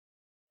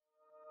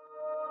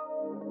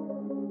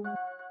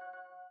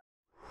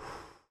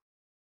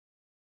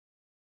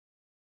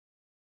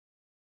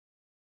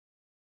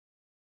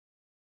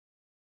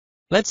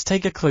let's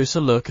take a closer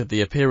look at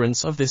the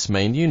appearance of this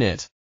main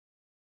unit.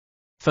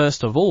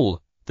 First of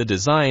all, the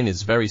design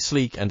is very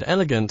sleek and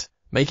elegant,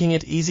 making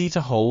it easy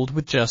to hold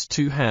with just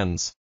 2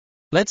 hands.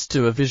 Let's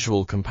do a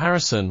visual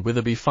comparison with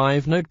a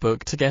B5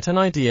 notebook to get an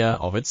idea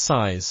of its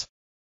size.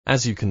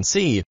 As you can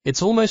see,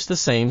 it's almost the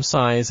same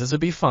size as a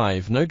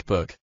B5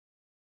 notebook.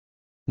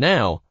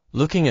 Now,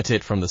 looking at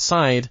it from the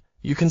side,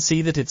 you can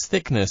see that its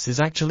thickness is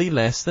actually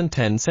less than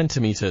 10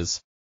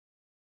 centimeters.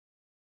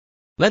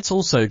 Let's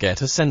also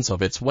get a sense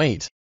of its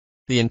weight.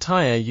 The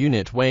entire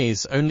unit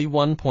weighs only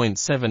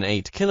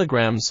 1.78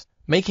 kilograms,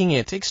 making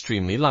it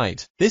extremely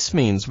light. This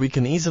means we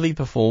can easily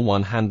perform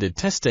one-handed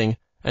testing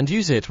and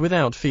use it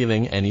without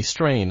feeling any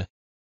strain.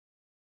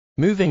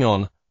 Moving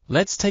on,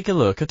 let's take a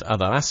look at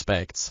other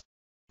aspects.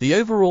 The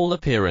overall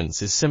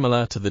appearance is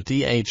similar to the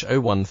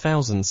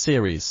DHO1000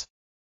 series.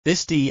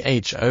 This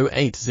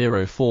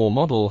DHO804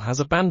 model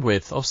has a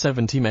bandwidth of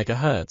 70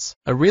 MHz,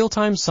 a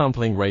real-time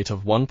sampling rate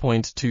of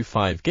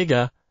 1.25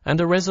 GHz, and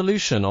a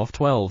resolution of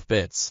 12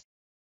 bits.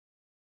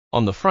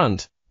 On the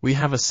front, we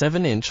have a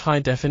 7-inch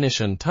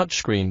high-definition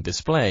touchscreen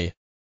display,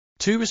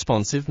 2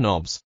 responsive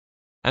knobs,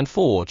 and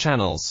 4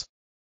 channels.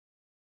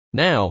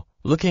 Now,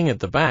 looking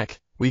at the back,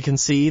 we can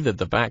see that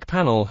the back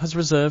panel has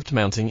reserved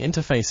mounting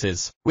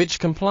interfaces, which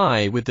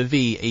comply with the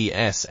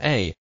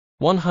VESA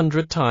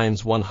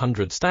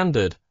 100x100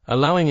 standard,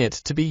 allowing it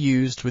to be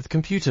used with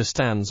computer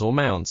stands or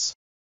mounts.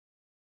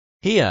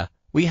 Here,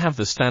 we have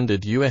the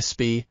standard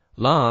USB,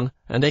 LAN,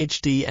 and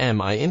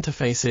HDMI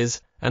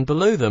interfaces, and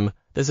below them,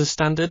 there's a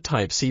standard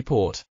Type-C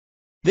port.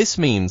 This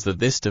means that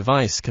this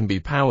device can be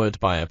powered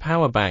by a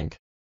power bank.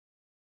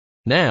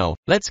 Now,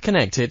 let's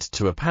connect it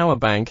to a power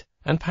bank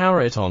and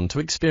power it on to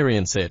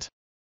experience it.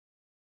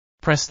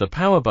 Press the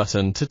power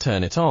button to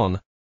turn it on.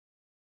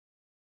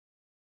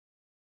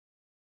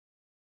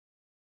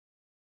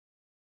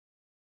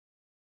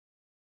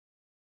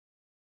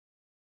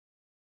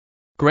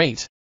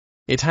 Great!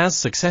 It has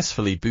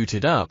successfully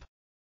booted up.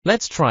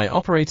 Let's try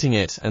operating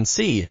it and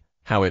see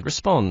how it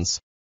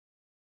responds.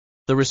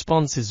 The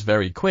response is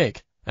very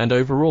quick, and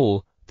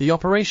overall, the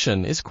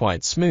operation is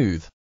quite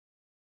smooth.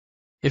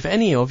 If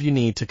any of you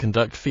need to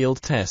conduct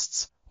field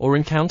tests, or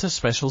encounter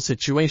special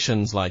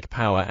situations like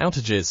power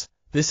outages,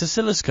 this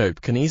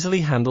oscilloscope can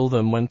easily handle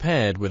them when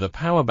paired with a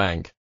power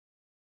bank.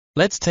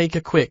 Let's take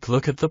a quick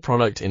look at the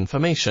product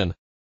information.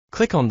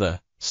 Click on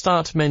the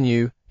Start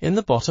menu in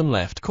the bottom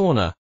left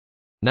corner.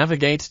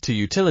 Navigate to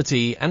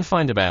Utility and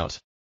find About.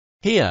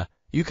 Here,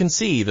 you can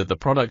see that the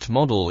product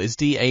model is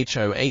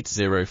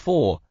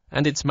DHO804,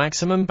 and its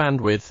maximum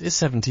bandwidth is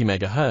 70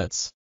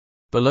 MHz.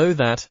 Below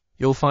that,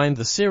 you'll find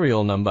the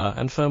serial number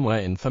and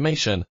firmware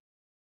information.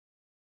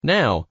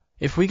 Now,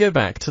 if we go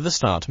back to the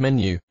Start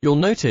menu, you'll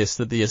notice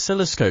that the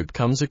oscilloscope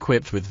comes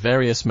equipped with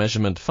various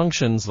measurement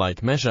functions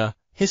like measure,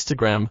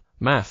 histogram,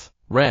 math,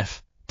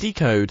 ref,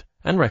 decode,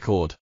 and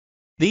record.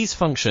 These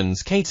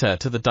functions cater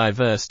to the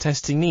diverse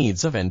testing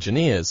needs of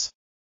engineers.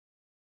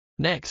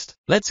 Next,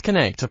 let's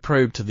connect a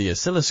probe to the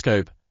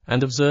oscilloscope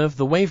and observe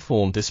the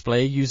waveform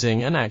display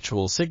using an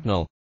actual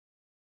signal.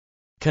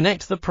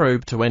 Connect the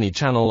probe to any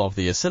channel of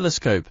the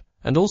oscilloscope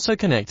and also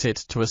connect it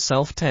to a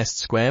self-test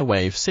square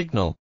wave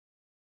signal.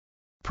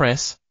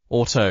 Press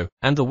Auto,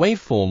 and the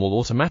waveform will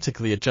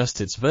automatically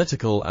adjust its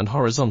vertical and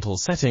horizontal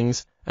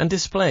settings and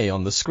display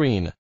on the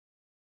screen.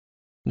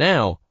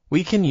 Now,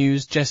 we can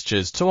use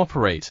gestures to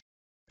operate.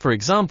 For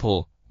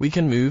example, we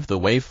can move the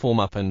waveform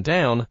up and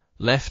down,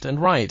 left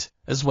and right,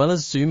 as well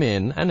as zoom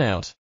in and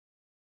out.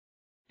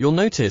 You'll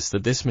notice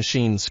that this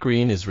machine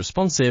screen is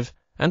responsive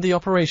and the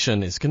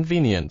operation is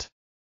convenient.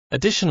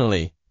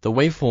 Additionally, the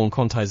waveform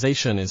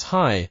quantization is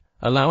high,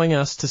 allowing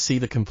us to see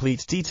the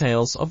complete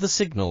details of the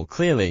signal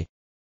clearly.